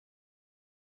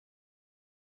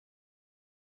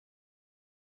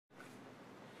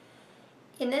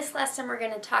In this lesson, we're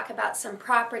going to talk about some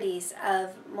properties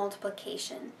of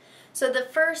multiplication. So the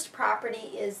first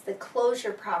property is the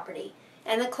closure property.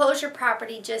 And the closure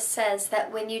property just says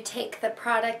that when you take the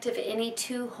product of any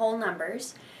two whole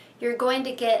numbers, you're going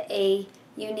to get a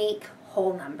unique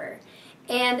whole number.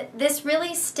 And this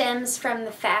really stems from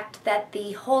the fact that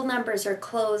the whole numbers are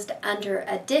closed under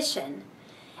addition.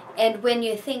 And when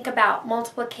you think about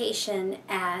multiplication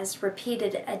as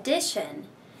repeated addition,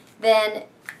 then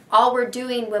all we're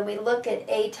doing when we look at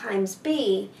A times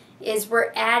B is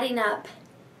we're adding up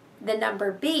the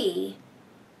number B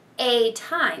A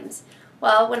times.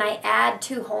 Well, when I add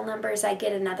two whole numbers, I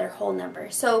get another whole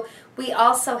number. So we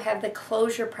also have the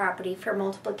closure property for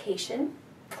multiplication.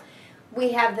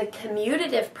 We have the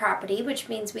commutative property, which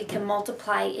means we can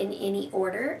multiply in any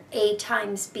order. A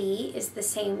times B is the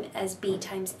same as B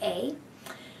times A.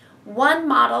 One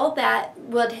model that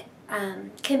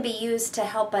can be used to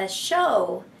help us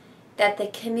show that the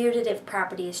commutative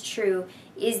property is true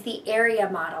is the area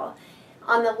model.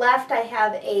 On the left, I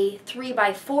have a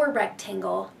 3x4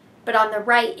 rectangle, but on the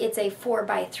right, it's a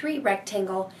 4x3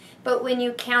 rectangle. But when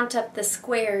you count up the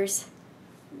squares,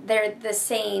 they're the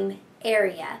same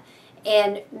area.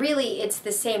 And really, it's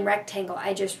the same rectangle.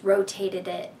 I just rotated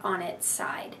it on its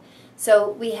side. So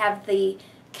we have the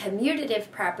commutative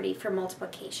property for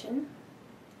multiplication.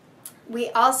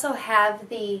 We also have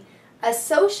the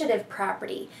associative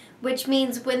property, which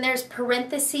means when there's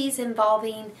parentheses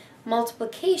involving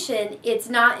multiplication, it's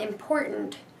not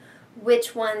important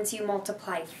which ones you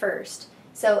multiply first.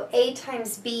 So A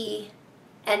times B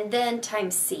and then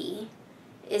times C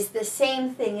is the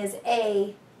same thing as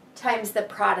A times the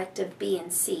product of B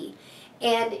and C.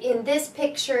 And in this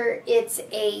picture, it's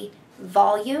a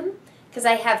volume because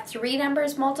I have three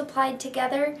numbers multiplied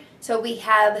together. So we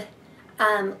have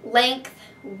length,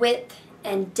 width,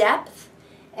 and depth.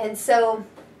 And so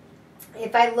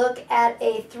if I look at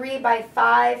a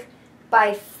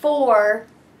 3x5x4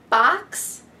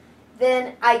 box,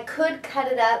 then I could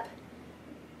cut it up,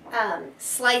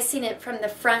 slicing it from the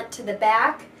front to the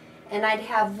back, and I'd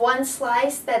have one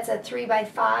slice that's a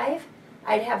 3x5.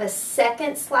 I'd have a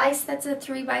second slice that's a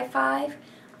 3x5,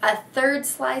 a third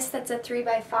slice that's a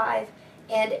 3x5,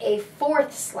 and a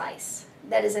fourth slice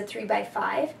that is a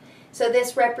 3x5. So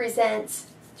this represents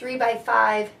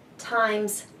 3x5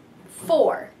 times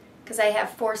 4, because I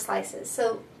have 4 slices.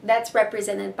 So that's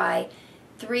represented by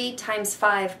 3 times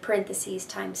 5 parentheses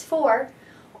times 4.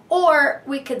 Or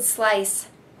we could slice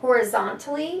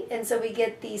horizontally, and so we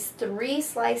get these 3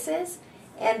 slices.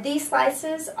 And these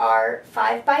slices are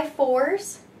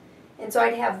 5x4s. And so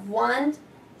I'd have one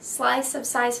slice of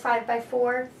size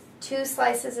 5x4, 2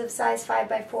 slices of size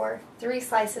 5x4, 3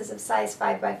 slices of size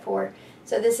 5x4.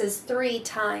 So this is 3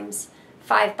 times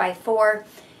 5x4.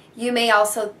 You may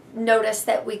also notice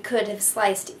that we could have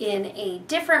sliced in a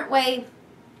different way,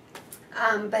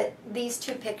 but these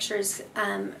two pictures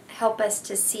help us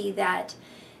to see that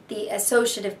the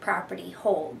associative property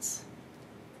holds.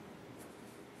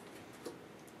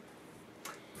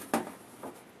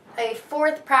 A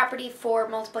fourth property for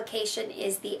multiplication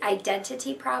is the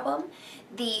identity problem.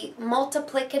 The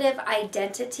multiplicative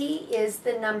identity is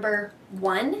the number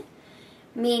 1,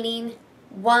 meaning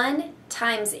 1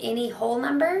 times any whole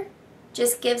number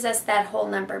just gives us that whole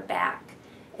number back.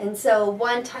 And so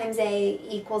 1 times A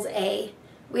equals A.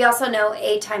 We also know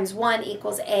A times 1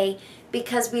 equals A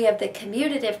because we have the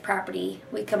commutative property.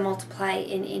 We can multiply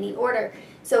in any order.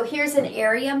 So here's an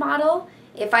area model.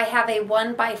 If I have a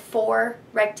 1x4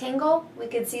 rectangle, we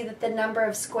can see that the number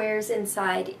of squares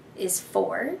inside is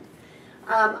 4.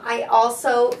 I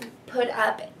also put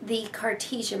up the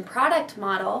Cartesian product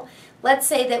model. Let's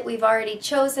say that we've already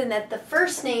chosen that the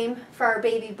first name for our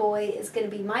baby boy is going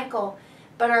to be Michael,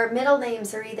 but our middle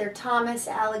names are either Thomas,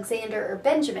 Alexander, or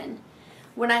Benjamin.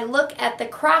 When I look at the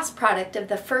cross product of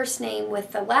the first name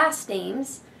with the last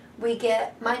names, we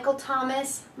get Michael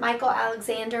Thomas, Michael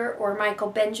Alexander, or Michael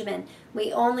Benjamin.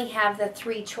 We only have the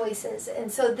 3 choices. And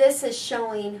so this is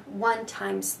showing 1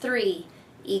 times 3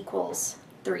 equals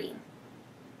 3.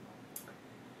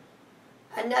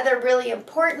 Another really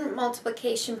important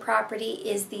multiplication property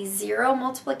is the zero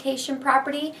multiplication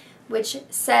property, which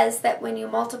says that when you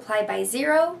multiply by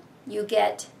 0, you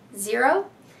get 0.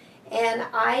 And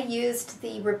I used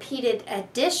the repeated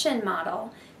addition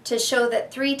model to show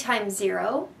that 3 times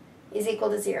 0 is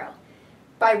equal to 0.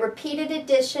 By repeated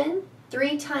addition,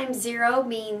 3 times 0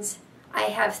 means I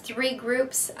have 3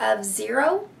 groups of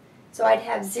 0. So I'd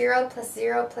have 0 plus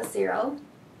 0 plus 0.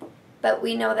 But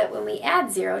we know that when we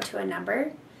add 0 to a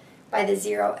number, by the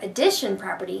zero addition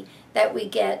property, that we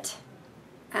get,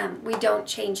 we don't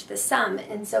change the sum,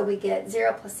 and so we get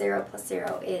 0 plus 0 plus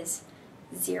 0 is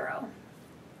 0.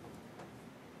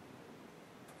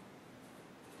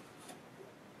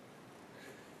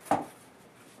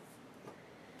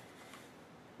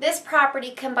 This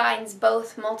property combines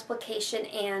both multiplication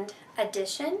and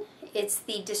addition. It's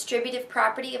the distributive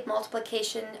property of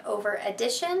multiplication over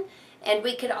addition, and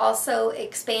we could also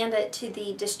expand it to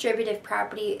the distributive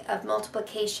property of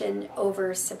multiplication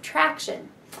over subtraction.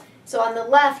 So on the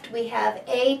left we have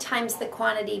A times the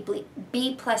quantity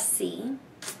B plus C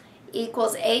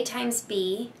equals A times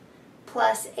B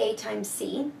plus A times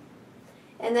C.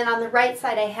 And then on the right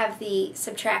side I have the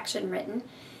subtraction written.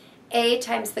 A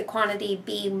times the quantity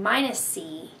B minus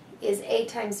C is A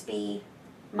times B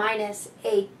minus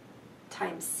A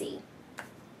times C.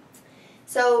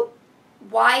 So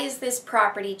why is this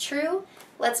property true?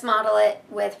 Let's model it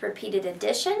with repeated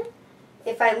addition.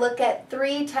 If I look at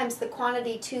 3 times the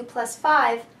quantity 2 plus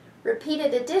 5,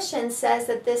 repeated addition says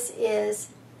that this is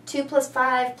 2 plus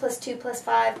 5 plus 2 plus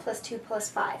 5 plus 2 plus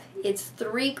 5. It's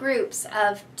 3 groups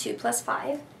of 2 plus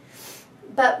 5.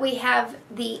 But we have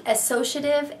the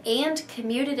associative and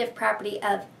commutative property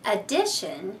of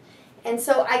addition, and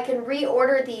so I can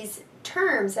reorder these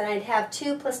terms, and I'd have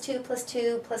 2 plus 2 plus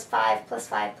 2 plus 5 plus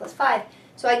 5 plus 5.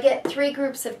 So I get 3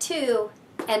 groups of 2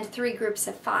 and 3 groups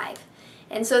of 5.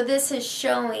 And so this is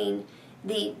showing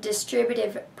the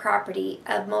distributive property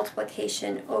of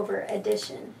multiplication over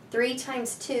addition. 3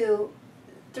 times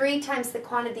the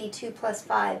quantity 2 plus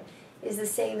 5 is the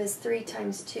same as 3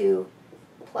 times 2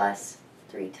 plus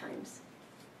 3 times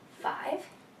 5.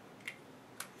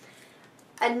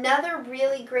 Another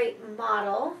really great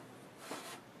model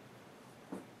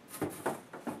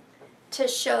to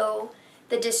show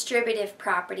the distributive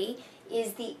property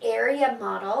is the area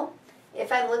model.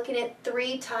 If I'm looking at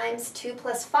 3 times 2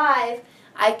 plus 5,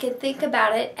 I can think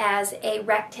about it as a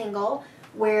rectangle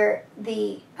where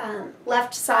the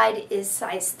left side is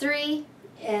size 3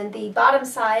 and the bottom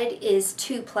side is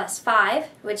 2 plus 5,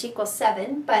 which equals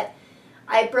 7, but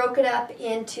I broke it up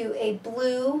into a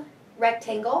blue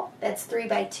rectangle that's 3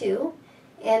 by 2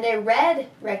 and a red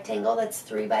rectangle that's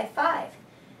 3 by 5.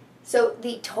 So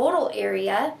the total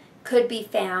area could be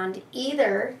found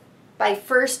either by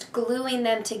first gluing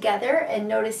them together and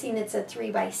noticing it's a 3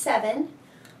 by 7,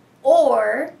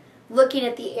 or looking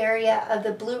at the area of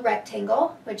the blue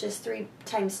rectangle, which is 3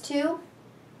 times 2,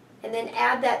 and then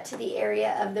add that to the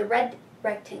area of the red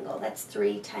rectangle, that's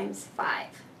 3 times 5.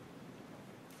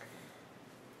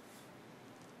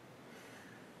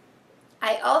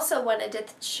 I also wanted to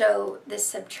show the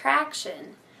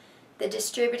subtraction, the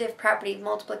distributive property of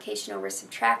multiplication over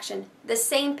subtraction. The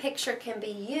same picture can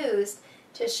be used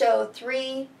to show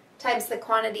 3 times the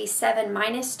quantity 7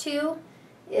 minus 2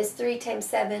 is 3 times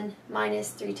 7 minus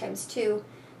 3 times 2.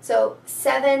 So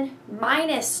 7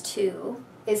 minus 2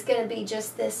 is going to be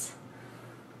just this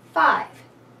 5.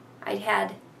 I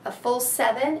had a full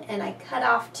 7 and I cut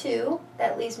off 2.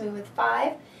 That leaves me with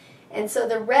 5. And so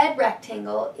the red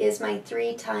rectangle is my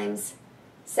 3 times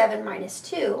 7 minus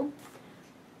 2.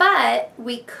 But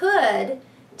we could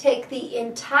take the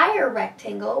entire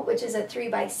rectangle, which is a 3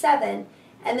 by 7,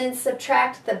 and then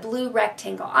subtract the blue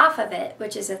rectangle off of it,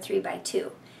 which is a 3 by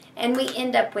 2. And we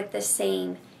end up with the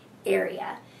same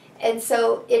area. And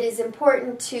so it is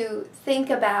important to think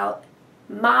about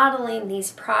modeling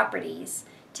these properties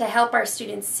to help our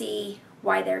students see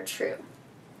why they're true.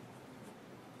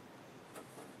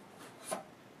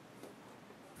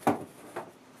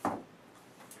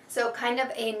 So kind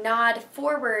of a nod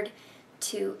forward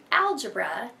to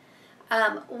algebra.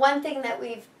 One thing that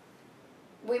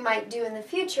we might do in the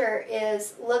future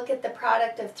is look at the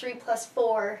product of 3 plus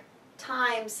 4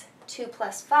 times 2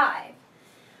 plus 5.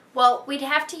 Well, we'd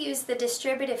have to use the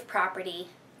distributive property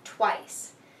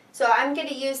twice. So I'm going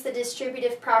to use the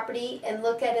distributive property and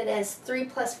look at it as 3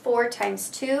 plus 4 times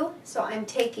 2. So I'm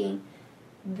taking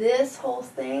this whole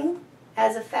thing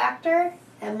as a factor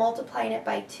and multiplying it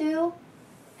by 2.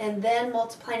 And then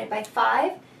multiplying it by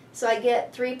 5. So I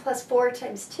get 3 plus 4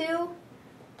 times 2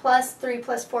 plus 3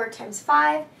 plus 4 times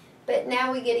 5. But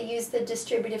now we get to use the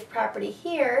distributive property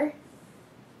here.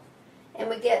 And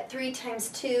we get 3 times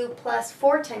 2 plus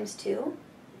 4 times 2.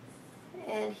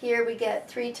 And here we get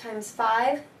 3 times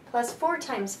 5 plus 4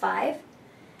 times 5.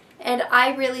 And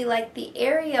I really like the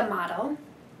area model.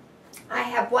 I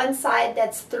have one side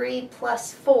that's 3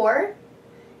 plus 4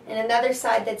 and another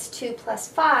side that's 2 plus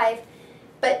 5.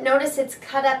 But notice it's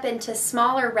cut up into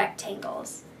smaller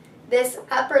rectangles. This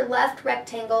upper left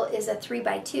rectangle is a 3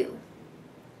 by 2.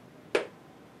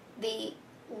 The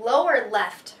lower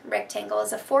left rectangle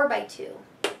is a 4 by 2.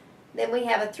 Then we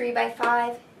have a 3 by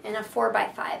 5 and a 4 by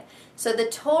 5. So the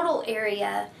total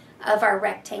area of our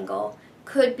rectangle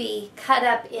could be cut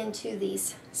up into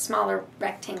these smaller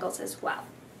rectangles as well.